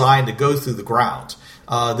literally designed to go through the ground.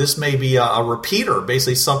 This may be a repeater,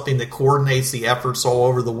 basically something that coordinates the efforts all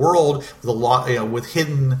over the world with a lot, with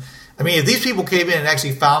hidden. I mean, if these people came in and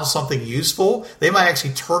actually found something useful, they might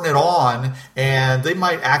actually turn it on, and they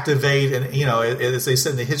might activate, and as they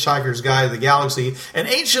said in the Hitchhiker's Guide to the Galaxy, an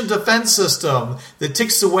ancient defense system that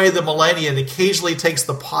ticks away the millennia and occasionally takes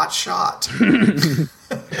the pot shot.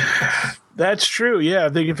 That's true. Yeah,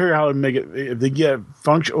 if they can figure out how to make it, if they get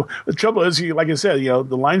functional. The trouble is, like I said,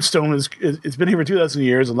 the limestone it's been here for 2,000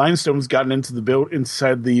 years. The limestone's gotten into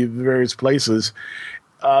inside the various places.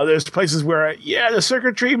 There's places where, the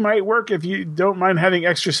circuitry might work if you don't mind having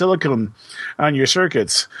extra silicon on your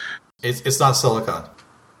circuits. It's not silicon.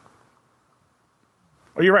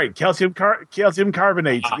 Oh, you're right. Calcium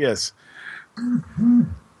carbonate. Yes,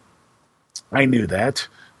 I knew that.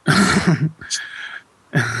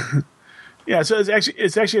 Yeah, so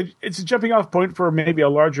it's a jumping off point for maybe a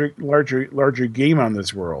larger game on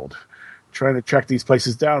this world, trying to track these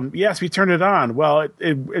places down. Yes, we turned it on. Well,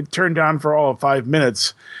 it turned on for all of 5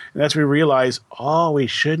 minutes, and that's when we realized, we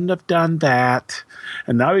shouldn't have done that,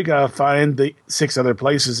 and now we gotta find the 6 other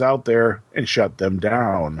places out there and shut them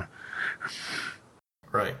down.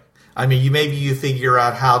 Right. I mean, you figure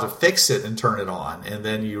out how to fix it and turn it on, and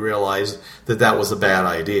then you realize that was a bad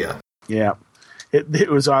idea. Yeah, it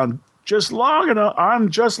was on just long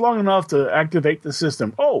enough to activate the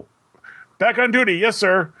system. Oh, back on duty, yes,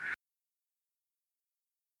 sir.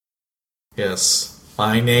 Yes,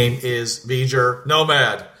 my name is Beeger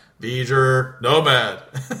Nomad. Beeger Nomad.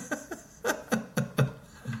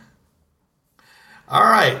 All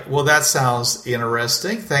right. Well, that sounds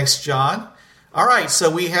interesting. Thanks, John. All right, so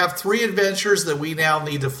we have 3 adventures that we now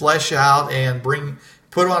need to flesh out and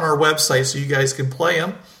put on our website so you guys can play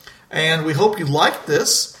them. And we hope you liked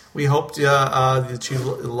this. We hope that you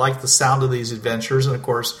like the sound of these adventures. And, of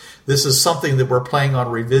course, this is something that we're planning on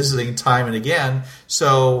revisiting time and again.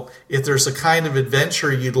 So if there's a kind of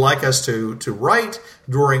adventure you'd like us to write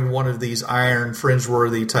during one of these Iron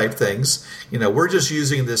Fringeworthy type things, we're just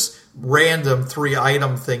using this random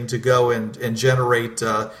 3-item thing to go and generate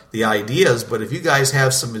the ideas. But if you guys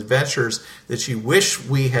have some adventures that you wish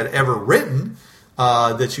we had ever written,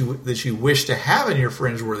 that you wish to have in your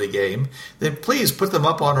Fringeworthy game, then please put them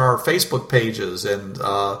up on our Facebook pages and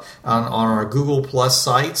on our Google Plus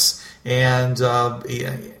sites and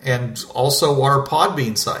also our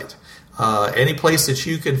Podbean site. Any place that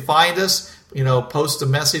you can find us, post a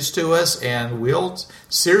message to us, and we'll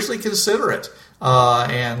seriously consider it.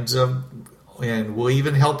 And we'll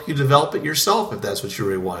even help you develop it yourself if that's what you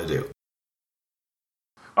really want to do.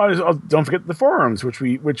 Don't forget the forums, which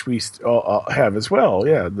we have as well.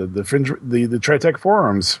 Yeah, the Tritech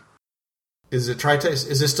forums. Is it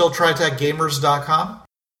still TritechGamers.com?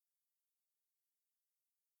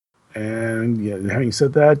 And having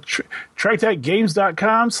said that,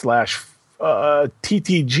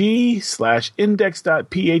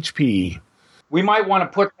 TritechGames.com/TTG/index.php. We might want to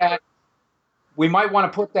put that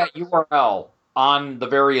URL on the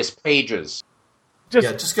various pages.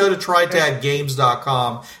 Just go to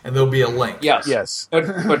TritechGames.com and there'll be a link. Yes.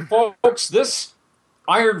 But folks, this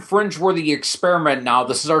Iron Fringeworthy experiment now,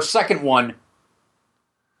 this is our second one.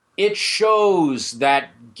 It shows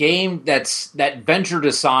that that venture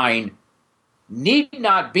design need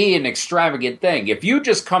not be an extravagant thing. If you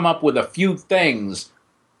just come up with a few things,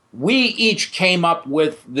 we each came up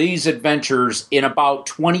with these adventures in about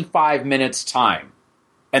 25 minutes time.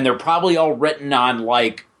 And they're probably all written on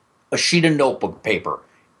like a sheet of notebook paper.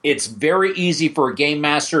 It's very easy for a game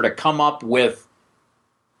master to come up with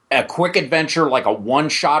a quick adventure like a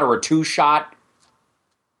 1-shot or a 2-shot.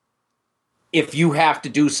 If you have to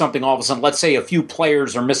do something all of a sudden, let's say a few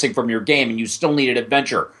players are missing from your game and you still need an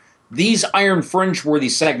adventure. These Iron Fringeworthy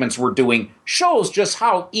segments we're doing shows just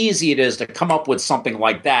how easy it is to come up with something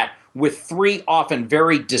like that with 3 often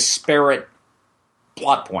very disparate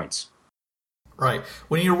plot points. Right.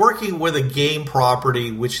 When you're working with a game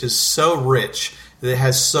property which is so rich, that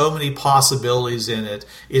has so many possibilities in it,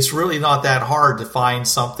 it's really not that hard to find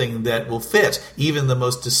something that will fit even the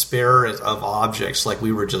most disparate of objects like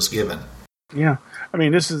we were just given. Yeah. I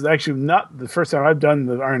mean, this is actually not the first time I've done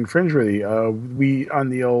the Iron Fringeworthy. We on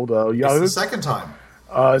the old Yahoo. It's the second time.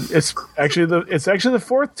 It's actually the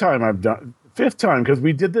 4th time I've done. 5th time, because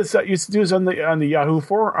we did this. Used to do this on the Yahoo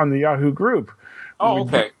group. Oh,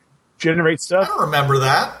 okay. Generate stuff. I don't remember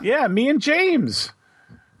that. Yeah, me and James.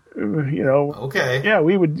 Okay. Yeah,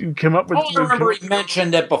 we would come up with. I remember you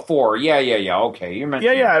mentioned it before. Yeah. Okay, you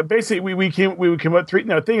mentioned. Yeah. Basically, we would come up 3.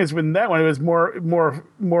 Now, the thing is, with that one, it was more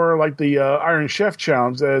like the Iron Chef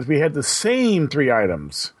challenge, as we had the same 3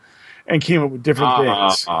 items, and came up with different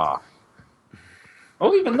things. Well,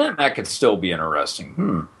 even then, that could still be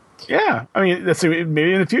interesting. Yeah, I mean, let's see.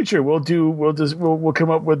 Maybe in the future, we'll come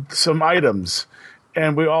up with some items.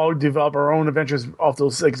 And we all develop our own adventures off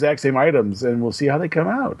those exact same items, and we'll see how they come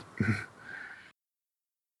out.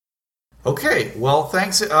 Okay. Well,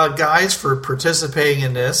 thanks, guys, for participating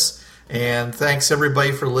in this, and thanks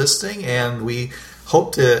everybody for listening. And we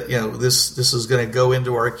hope to, this is going to go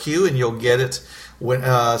into our queue, and you'll get it when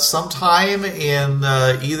sometime in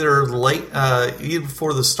either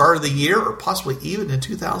before the start of the year or possibly even in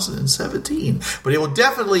 2017. But it will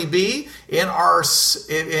definitely be in our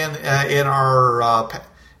it'll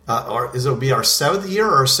be our 7th year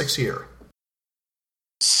or our 6th year.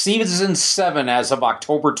 Season 7 as of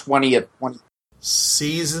October 20th.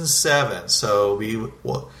 Season 7. So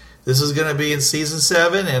this is going to be in Season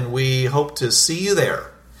 7, and we hope to see you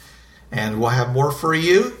there. And we'll have more for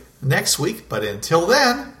you next week. But until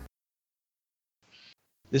then...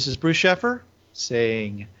 This is Bruce Sheffer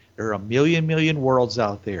saying there are a million worlds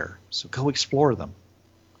out there, so go explore them.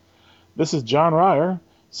 This is John Ryer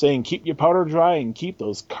saying keep your powder dry and keep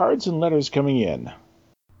those cards and letters coming in.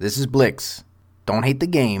 This is Blix. Don't hate the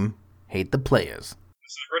game, hate the players.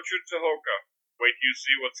 This is Richard Tahoka. Wait till you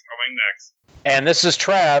see what's coming next. And this is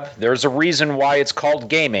Trav. There's a reason why it's called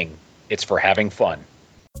gaming. It's for having fun.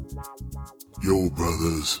 Yo,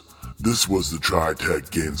 brothers, this was the TriTech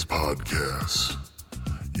Games Podcast.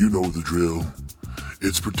 You know the drill.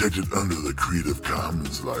 It's protected under the Creative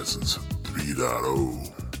Commons License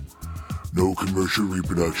 3.0. No commercial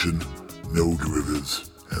reproduction, no derivatives,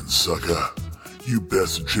 and sucker, you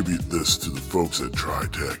best attribute this to the folks at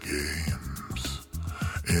TriTech Games.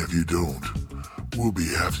 And if you don't, we'll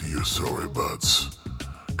be after your sorry butts,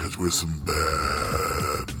 because we're some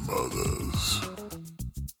bad mothers.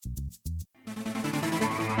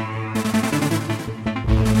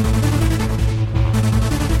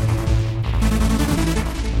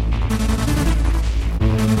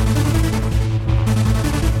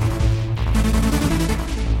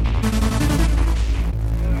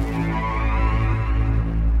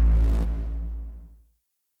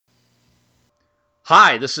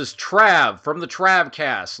 Hi, this is Trav from the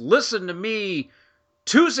Travcast. Listen to me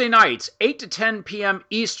Tuesday nights, 8 to 10 p.m.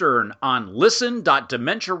 Eastern on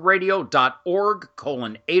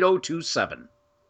listen.dementiaradio.org:8027.